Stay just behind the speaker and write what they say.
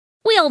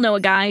We all know a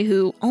guy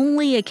who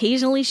only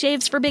occasionally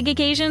shaves for big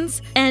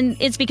occasions, and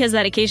it's because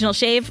that occasional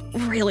shave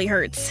really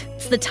hurts.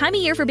 It's the time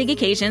of year for big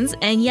occasions,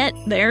 and yet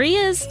there he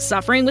is,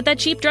 suffering with that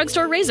cheap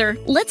drugstore razor.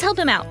 Let's help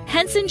him out.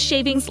 Henson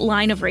Shaving's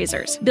line of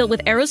razors, built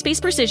with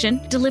aerospace precision,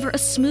 deliver a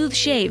smooth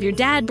shave your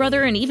dad,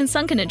 brother, and even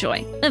son can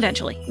enjoy,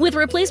 eventually. With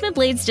replacement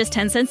blades just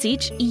 10 cents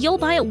each, you'll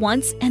buy it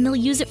once, and they'll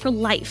use it for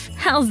life.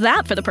 How's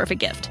that for the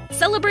perfect gift?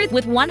 Celebrate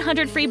with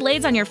 100 free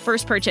blades on your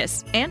first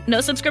purchase, and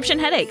no subscription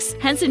headaches.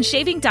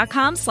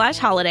 HensonShaving.com/holiday.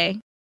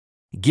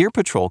 Gear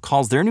Patrol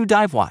calls their new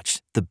dive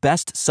watch the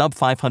best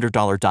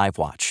sub-$500 dive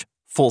watch.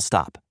 Full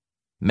stop.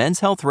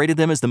 Men's Health rated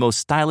them as the most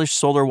stylish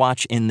solar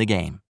watch in the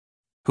game.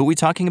 Who are we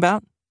talking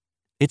about?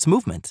 It's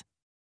Movement.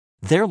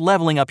 They're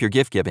leveling up your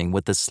gift giving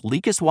with the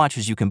sleekest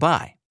watches you can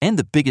buy and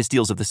the biggest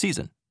deals of the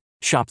season.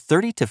 Shop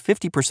 30 to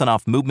 50%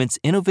 off Movement's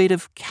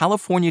innovative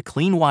California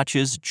clean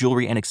watches,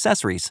 jewelry, and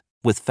accessories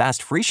with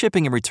fast free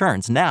shipping and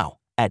returns now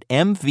at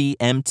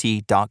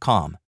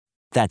mvmt.com.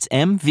 That's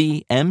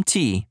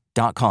mvmt.com.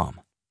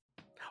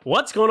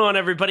 What's going on,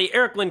 everybody?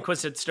 Eric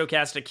Lindquist at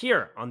Stokastic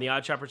here on the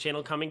Odd Chopper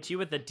channel, coming to you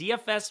with the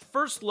DFS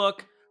first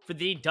look for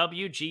the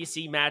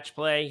WGC match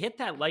play. Hit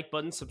that like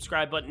button,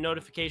 subscribe button,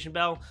 notification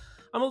bell.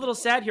 I'm a little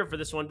sad here for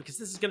this one because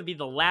this is going to be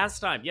the last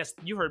time, yes,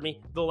 you heard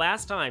me, the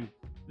last time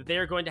that they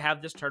are going to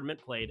have this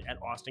tournament played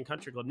at Austin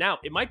Country Club. Now,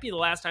 it might be the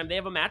last time they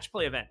have a match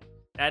play event.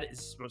 That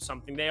is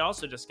something they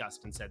also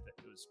discussed and said that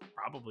it was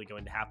probably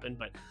going to happen,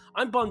 but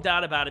I'm bummed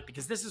out about it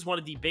because this is one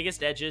of the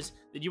biggest edges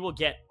that you will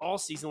get all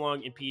season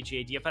long in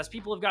PGA DFS.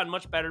 People have gotten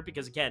much better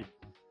because, again,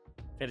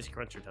 Fantasy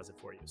Cruncher does it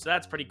for you. So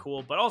that's pretty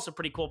cool, but also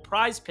pretty cool.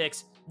 Prize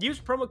Picks. Use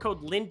promo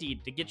code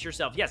Lindy to get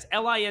yourself, yes,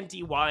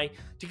 Lindy,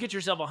 to get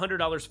yourself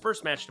 $100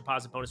 first match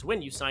deposit bonus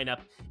when you sign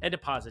up and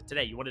deposit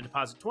today. You want to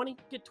deposit 20,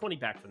 get 20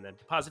 back from them.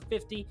 Deposit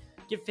 50,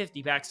 get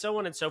 50 back, so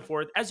on and so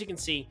forth. As you can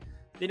see,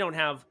 they don't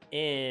have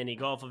any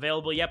golf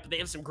available yet, but they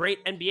have some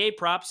great NBA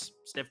props.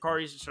 Steph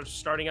Curry's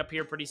starting up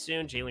here pretty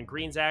soon. Jalen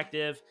Green's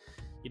active.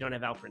 You don't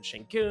have Alperen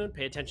Sengun.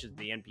 Pay attention to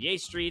the NBA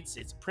streets.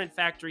 It's a print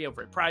factory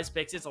over at Prize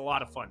Picks. It's a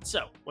lot of fun.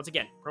 So, once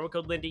again, promo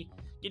code Lindy.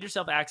 Get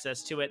yourself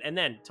access to it. And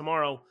then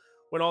tomorrow,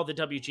 when all the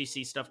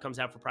WGC stuff comes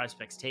out for Prize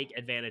Picks, take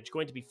advantage.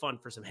 Going to be fun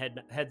for some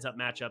heads-up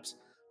matchups.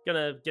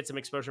 Gonna get some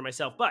exposure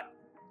myself. But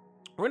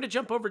we're going to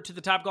jump over to the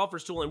Top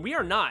Golfers tool, and we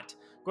are not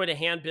going to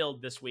hand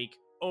build this week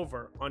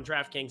over on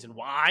DraftKings. And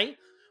why?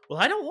 Well,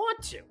 I don't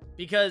want to,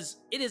 because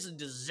it is a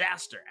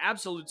disaster,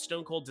 absolute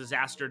stone cold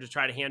disaster to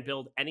try to hand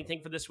build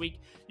anything for this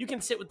week. You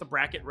can sit with the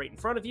bracket right in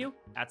front of you.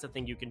 That's a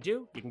thing you can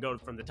do. You can go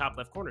from the top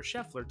left corner,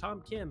 Scheffler,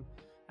 Tom Kim,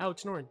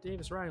 Alex Noren,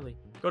 Davis Riley.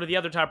 Go to the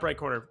other top right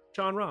corner,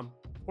 John Rahm,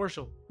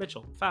 Horschel,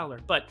 Mitchell, Fowler.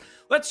 But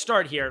let's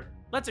start here.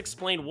 Let's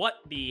explain what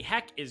the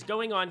heck is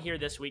going on here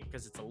this week,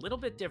 because it's a little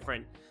bit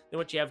different than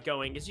what you have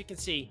going. As you can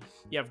see,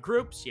 you have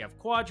groups, you have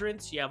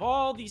quadrants, you have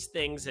all these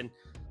things, and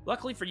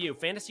luckily for you,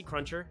 Fantasy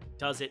Cruncher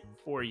does it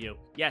for you.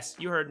 Yes,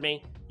 you heard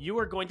me. You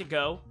are going to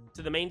go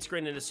to the main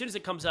screen, and as soon as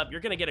it comes up,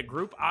 you're going to get a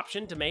group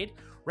option to made.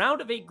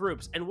 Round of 8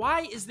 groups. And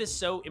why is this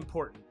so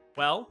important?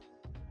 Well,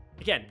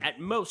 again,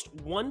 at most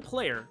one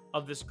player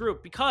of this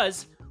group,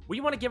 because we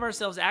want to give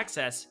ourselves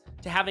access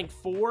to having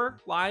 4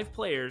 live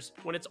players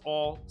when it's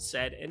all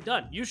said and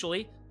done.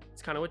 Usually,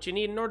 it's kind of what you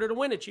need in order to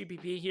win a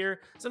GPP here.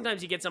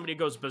 Sometimes you get somebody who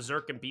goes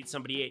berserk and beats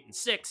somebody 8 and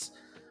 6.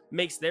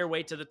 Makes their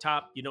way to the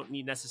top. You don't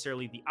need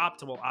necessarily the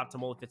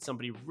optimal if it's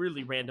somebody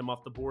really random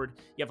off the board.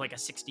 You have like a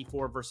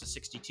 64 versus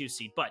 62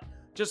 seed. But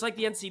just like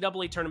the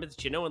NCAA tournament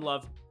that you know and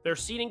love, they're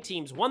seeding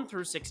teams 1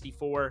 through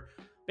 64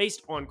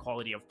 based on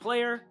quality of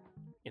player.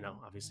 You know,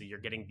 obviously you're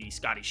getting the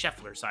Scotty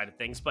Scheffler side of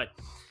things, but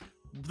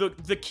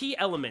the key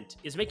element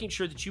is making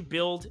sure that you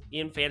build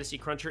in Fantasy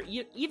Cruncher,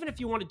 even if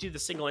you want to do the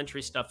single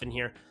entry stuff in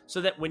here, so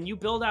that when you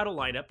build out a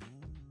lineup,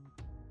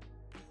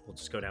 we'll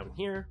just go down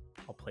here.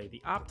 I'll play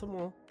the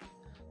optimal.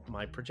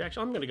 My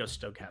projection. I'm going to go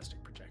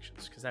stochastic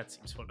projections because that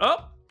seems fun.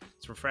 Oh,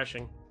 it's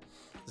refreshing.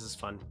 This is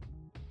fun.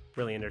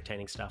 Really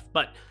entertaining stuff.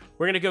 But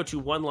we're going to go to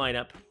one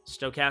lineup,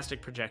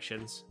 stochastic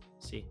projections.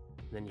 See,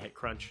 and then you hit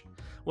crunch.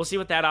 We'll see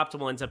what that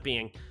optimal ends up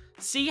being.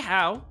 See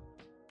how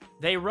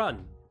they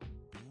run.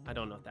 I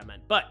don't know what that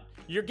meant, but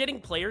you're getting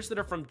players that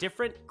are from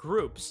different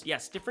groups.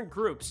 Yes, different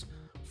groups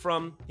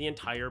from the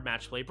entire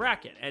match play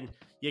bracket. And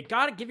you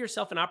got to give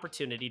yourself an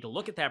opportunity to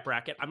look at that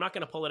bracket. I'm not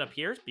going to pull it up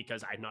here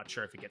because I'm not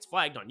sure if it gets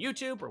flagged on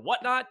YouTube or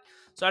whatnot.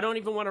 So I don't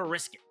even want to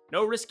risk it.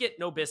 No risk it,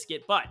 no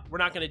biscuit, but we're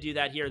not going to do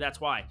that here.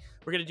 That's why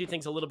we're going to do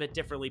things a little bit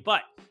differently.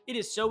 But it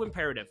is so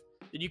imperative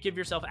that you give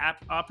yourself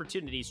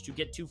opportunities to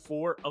get to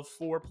 4 of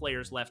 4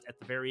 players left at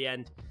the very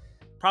end.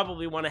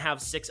 Probably want to have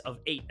 6 of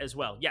 8 as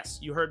well. Yes,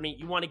 you heard me.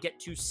 You want to get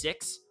to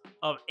 6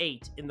 of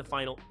 8 in the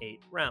final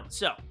 8 rounds.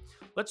 So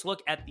let's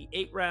look at the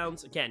 8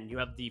 rounds. Again, you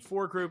have the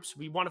 4 groups.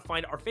 We want to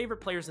find our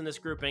favorite players in this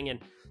grouping, and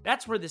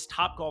that's where this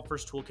Top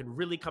Golfers tool can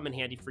really come in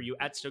handy for you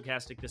at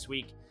Stokastic this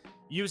week.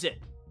 Use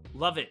it.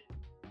 Love it.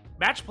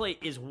 Match play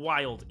is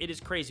wild. It is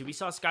crazy. We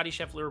saw Scotty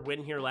Scheffler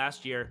win here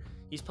last year.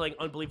 He's playing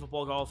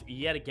unbelievable golf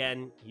yet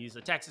again. He's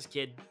a Texas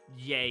kid.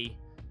 Yay.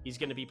 He's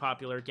going to be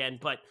popular again.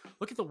 But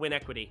look at the win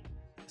equity.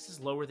 this is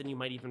lower than you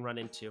might even run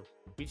into.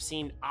 We've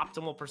seen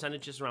optimal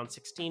percentages around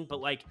 16, but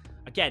like,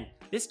 again,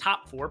 this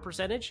top 4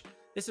 percentage,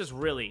 this is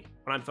really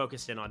what I'm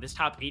focused in on. This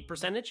top 8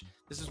 percentage,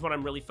 this is what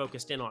I'm really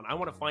focused in on. I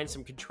want to find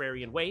some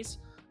contrarian ways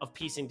of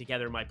piecing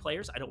together my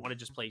players. I don't want to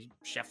just play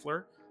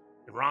Scheffler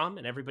and Rahm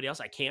and everybody else.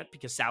 I can't,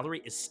 because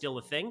salary is still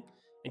a thing.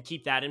 And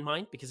keep that in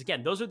mind, because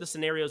again, those are the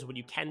scenarios when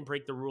you can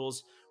break the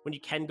rules, when you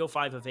can go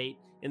 5 of 8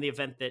 in the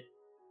event that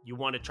you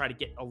want to try to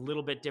get a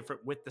little bit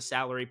different with the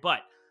salary. But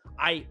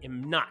I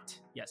am not,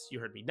 yes, you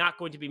heard me, not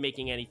going to be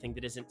making anything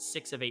that isn't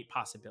 6 of 8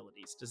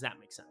 possibilities. Does that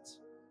make sense?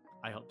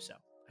 I hope so.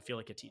 I feel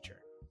like a teacher.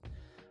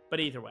 But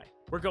either way,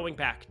 we're going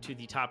back to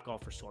the top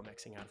golfers still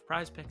maxing out of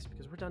prize picks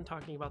because we're done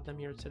talking about them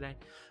here today.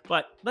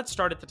 But let's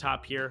start at the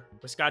top here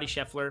with Scotty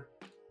Scheffler.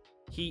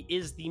 He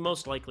is the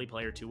most likely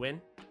player to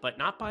win, but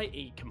not by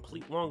a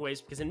complete long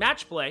ways, because in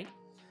match play,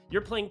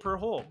 you're playing per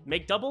hole.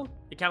 Make double,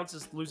 it counts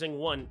as losing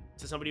 1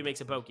 to somebody who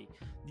makes a bogey.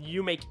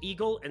 You make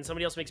eagle and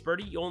somebody else makes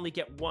birdie, you only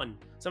get 1.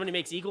 Somebody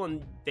makes eagle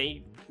and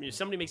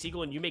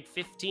you make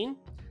 15,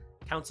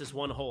 counts as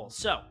 1 hole.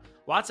 So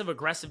lots of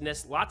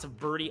aggressiveness, lots of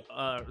bogey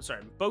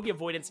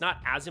avoidance, not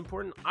as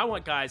important. I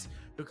want guys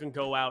who can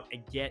go out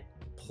and get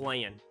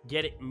playing,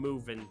 get it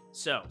moving.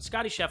 So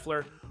Scotty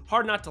Scheffler,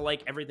 hard not to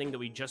like everything that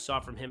we just saw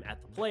from him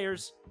at the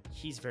Players.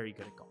 He's very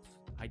good at golf.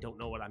 I don't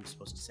know what I'm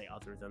supposed to say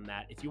other than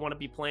that. If you want to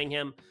be playing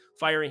him,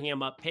 firing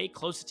him up, pay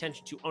close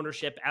attention to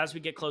ownership as we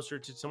get closer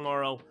to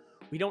tomorrow.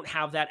 We don't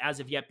have that as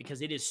of yet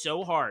because it is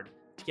so hard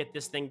to get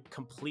this thing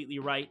completely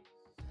right.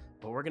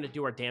 But we're going to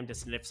do our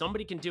damnedest. And if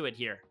somebody can do it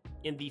here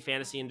in the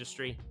fantasy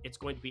industry, it's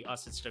going to be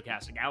us at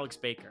Stokastic. Alex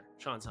Baker,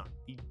 Sean Zahn,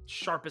 the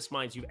sharpest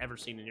minds you've ever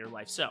seen in your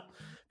life. So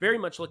very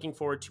much looking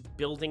forward to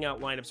building out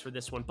lineups for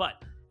this one.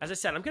 But as I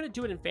said, I'm going to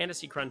do it in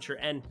Fantasy Cruncher.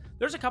 And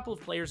there's a couple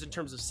of players in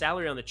terms of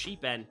salary on the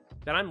cheap end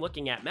that I'm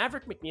looking at.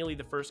 Maverick McNeely,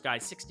 the first guy,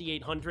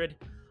 6,800.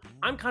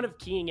 I'm kind of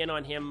keying in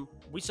on him.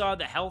 We saw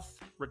the health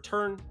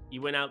return. He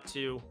went out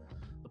to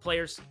the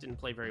Players, didn't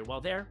play very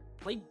well there.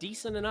 Played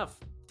decent enough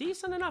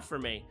for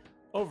me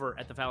over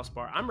at the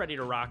Valspar. I'm ready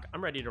to rock.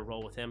 I'm ready to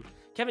roll with him.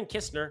 Kevin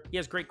Kistner, he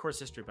has great course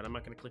history, but I'm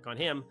not going to click on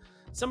him.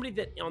 Somebody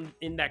that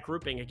in that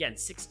grouping, again,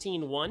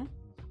 16-1.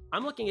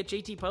 I'm looking at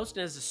JT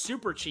Poston as a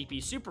super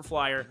cheapie, super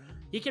flyer.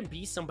 He can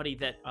be somebody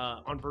that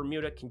on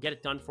Bermuda can get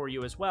it done for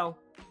you as well.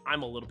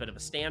 I'm a little bit of a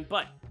stan,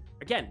 but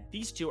again,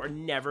 these two are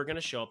never going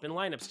to show up in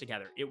lineups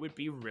together. It would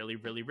be really,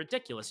 really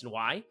ridiculous. And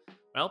why?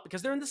 Well,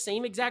 because they're in the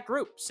same exact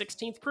group,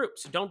 16th group,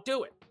 so don't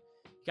do it.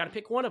 You got to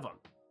pick one of them.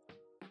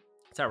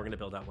 That's how we're going to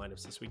build out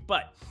lineups this week.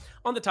 But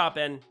on the top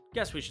end,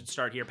 guess we should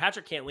start here.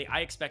 Patrick Cantley, I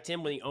expect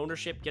him when the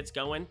ownership gets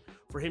going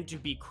for him to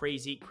be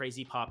crazy,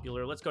 crazy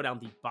popular. Let's go down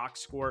the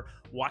box score.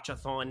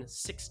 Watchathon,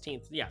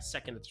 16th. Yeah,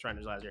 second at the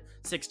Shriners last year.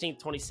 16th,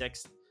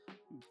 26th.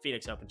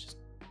 Phoenix Open just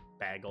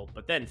baggled.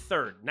 But then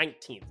third,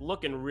 19th.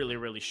 Looking really,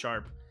 really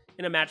sharp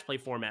in a match play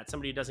format.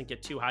 Somebody who doesn't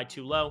get too high,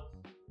 too low.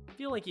 I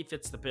feel like he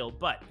fits the build.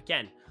 But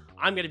again,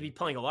 I'm going to be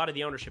playing a lot of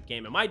the ownership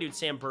game. And my dude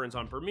Sam Burns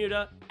on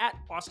Bermuda at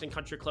Austin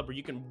Country Club, where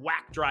you can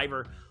whack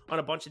driver on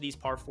a bunch of these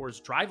par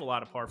 4s, drive a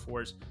lot of par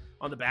 4s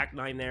on the back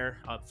nine there,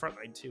 front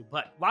nine too.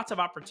 But lots of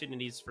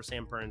opportunities for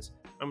Sam Burns.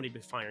 I'm going to be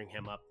firing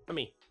him up. Let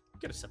me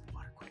get a sip of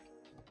water quick.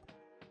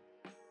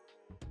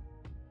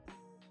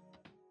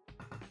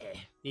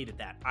 Needed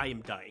that. I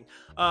am dying.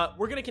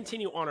 We're going to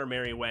continue on our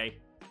merry way.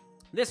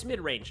 This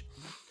mid-range,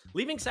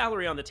 leaving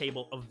salary on the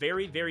table, a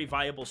very, very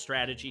viable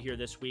strategy here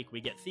this week. We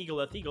get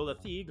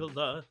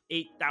Thigala,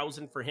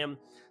 8,000 for him.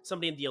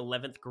 Somebody in the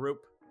 11th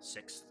group,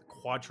 6th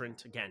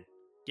quadrant. Again,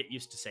 get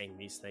used to saying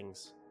these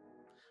things.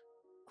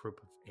 Group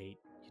of 8,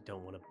 you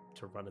don't want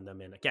to run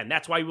them in. Again,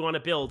 that's why we want to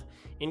build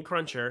in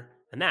Cruncher.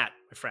 And that,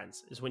 my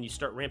friends, is when you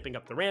start ramping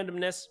up the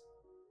randomness.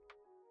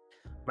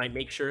 Might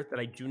make sure that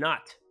I do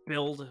not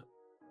build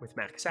with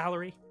max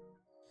salary.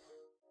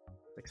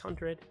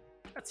 600.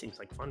 That seems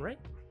like fun, right?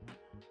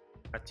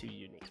 Not 2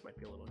 uniques, might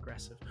be a little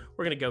aggressive.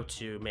 We're going to go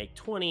to make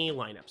 20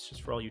 lineups,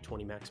 just for all you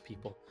 20 max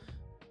people.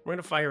 We're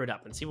going to fire it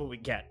up and see what we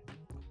get.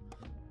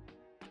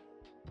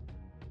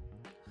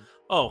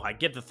 Oh, I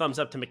give the thumbs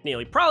up to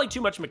McNeely. Probably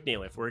too much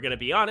McNeely, if we're going to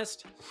be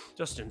honest.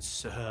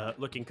 Justin's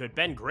looking good.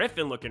 Ben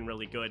Griffin looking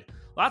really good.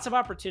 Lots of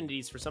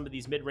opportunities for some of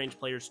these mid-range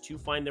players to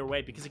find their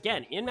way. Because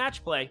again, in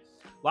match play,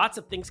 lots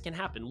of things can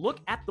happen. Look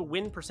at the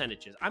win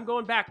percentages. I'm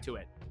going back to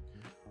it.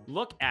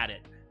 Look at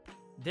it.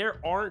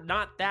 There are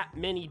not that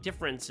many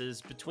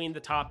differences between the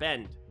top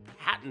end.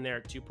 Hatton there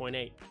at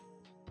 2.8.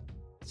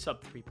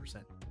 Sub 3%.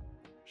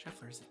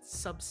 Scheffler's at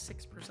sub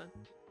 6%.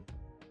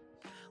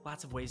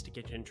 Lots of ways to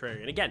get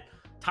contrarian. Again,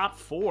 top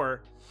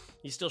 4,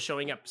 he's still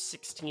showing up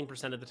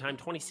 16% of the time,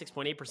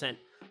 26.8%.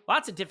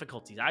 Lots of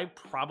difficulties. I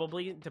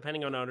probably,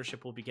 depending on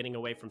ownership, will be getting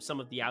away from some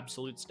of the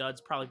absolute studs.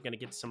 Probably going to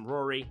get some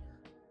Rory.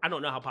 I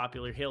don't know how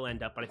popular he'll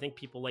end up, but I think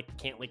people like the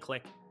Cantley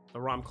click, the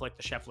Rahm click,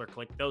 the Scheffler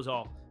click. Those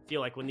all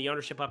feel like when the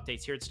ownership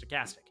updates here at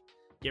Stokastic.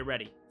 Get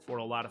ready for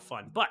a lot of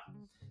fun. But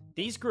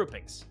these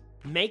groupings,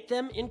 make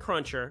them in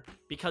Cruncher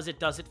because it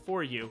does it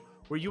for you,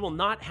 where you will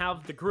not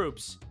have the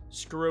groups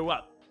screw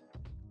up.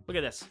 Look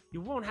at this.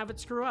 You won't have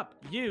it screw up.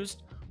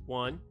 Used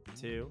 1,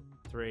 2,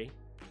 3,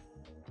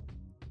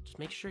 just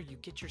make sure you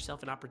get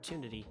yourself an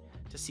opportunity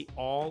to see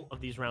all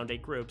of these round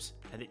 8 groups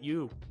and that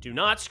you do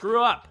not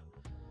screw up.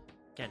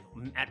 Again,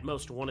 at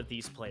most one of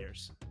these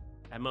players.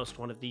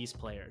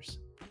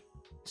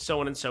 So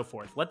on and so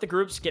forth. Let the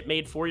groups get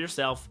made for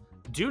yourself.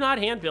 Do not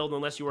hand build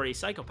unless you are a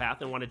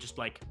psychopath and want to just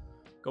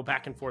go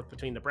back and forth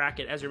between the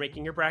bracket as you're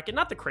making your bracket.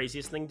 Not the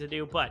craziest thing to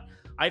do, but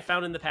I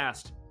found in the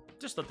past,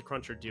 just let the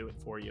cruncher do it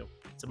for you.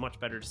 It's a much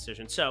better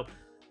decision. So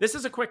this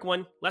is a quick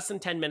one, less than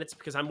 10 minutes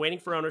because I'm waiting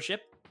for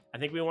ownership. I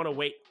think we want to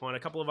wait on a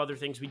couple of other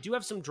things. We do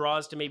have some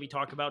draws to maybe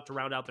talk about to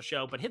round out the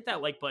show, but hit that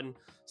like button,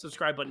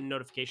 subscribe button,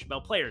 notification bell.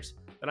 Players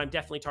that I'm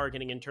definitely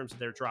targeting in terms of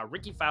their draw.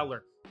 Ricky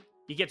Fowler,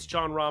 he gets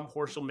John Rahm,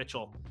 Horschel,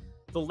 Mitchell.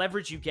 The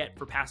leverage you get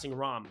for passing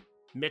Rahm,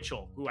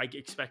 Mitchell, who I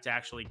expect to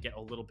actually get a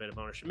little bit of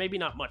ownership. Maybe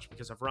not much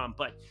because of Rahm,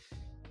 but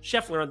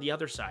Scheffler on the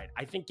other side.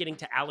 I think getting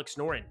to Alex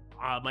Noren,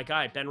 my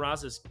guy, Ben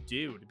Raza's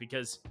dude,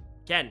 because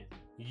again,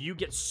 you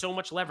get so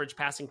much leverage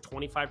passing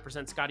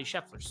 25% Scotty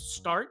Scheffler.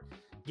 Start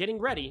getting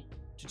ready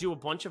to do a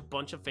bunch of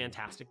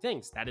fantastic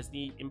things. That is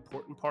the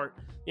important part.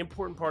 The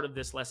important part of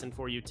this lesson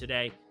for you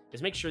today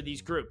is make sure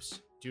these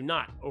groups do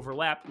not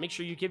overlap. Make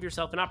sure you give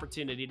yourself an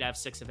opportunity to have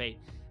 6 of 8,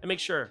 and make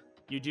sure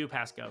you do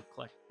pass go,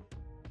 collect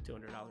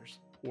 $200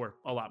 or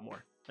a lot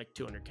more, like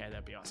 200K.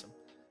 That'd be awesome.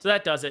 So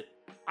that does it.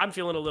 I'm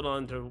feeling a little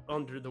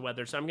under the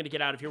weather, so I'm going to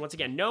get out of here. Once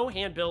again, no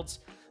hand builds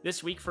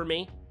this week for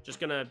me. Just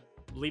going to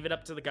leave it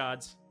up to the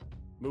gods.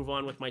 Move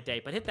on with my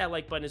day. But hit that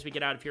like button as we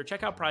get out of here.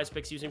 Check out Prize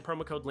Picks using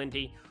promo code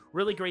Lindy.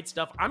 Really great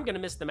stuff. I'm going to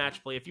miss the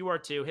match play. If you are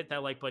too, hit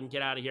that like button.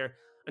 Get out of here.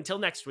 Until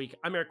next week,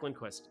 I'm Eric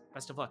Lindquist.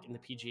 Best of luck in the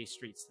PGA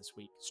streets this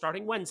week.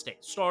 Starting Wednesday.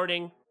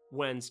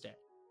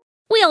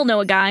 We all know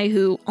a guy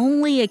who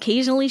only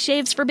occasionally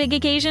shaves for big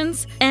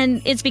occasions,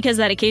 and it's because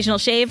that occasional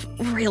shave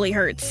really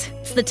hurts.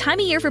 It's the time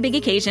of year for big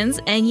occasions,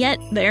 and yet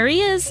there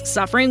he is,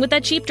 suffering with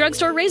that cheap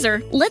drugstore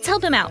razor. Let's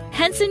help him out.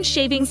 Henson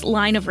Shaving's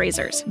line of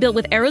razors, built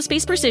with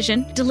aerospace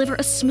precision, deliver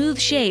a smooth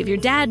shave your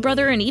dad,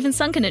 brother, and even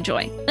son can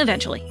enjoy,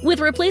 eventually. With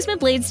replacement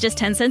blades just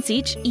 10 cents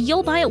each,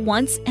 you'll buy it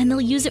once, and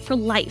they'll use it for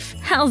life.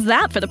 How's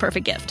that for the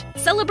perfect gift?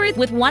 Celebrate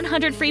with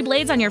 100 free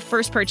blades on your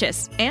first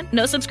purchase, and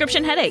no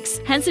subscription headaches.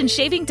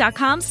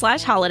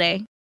 HensonShaving.com/holiday.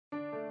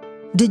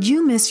 Did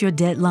you miss your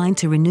deadline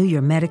to renew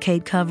your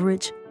Medicaid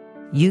coverage?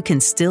 You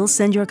can still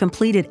send your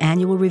completed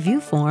annual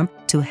review form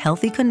to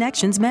Healthy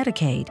Connections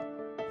Medicaid.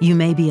 You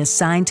may be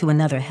assigned to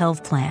another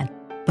health plan,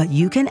 but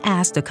you can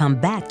ask to come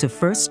back to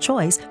First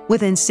Choice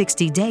within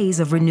 60 days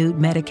of renewed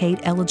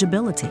Medicaid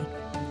eligibility.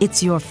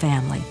 It's your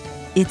family.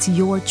 It's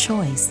your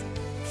choice.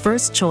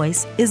 First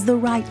Choice is the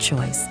right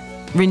choice.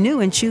 Renew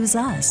and choose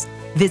us.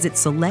 Visit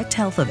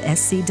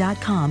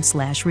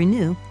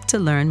selecthealthofsc.com/renew to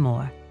learn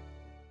more.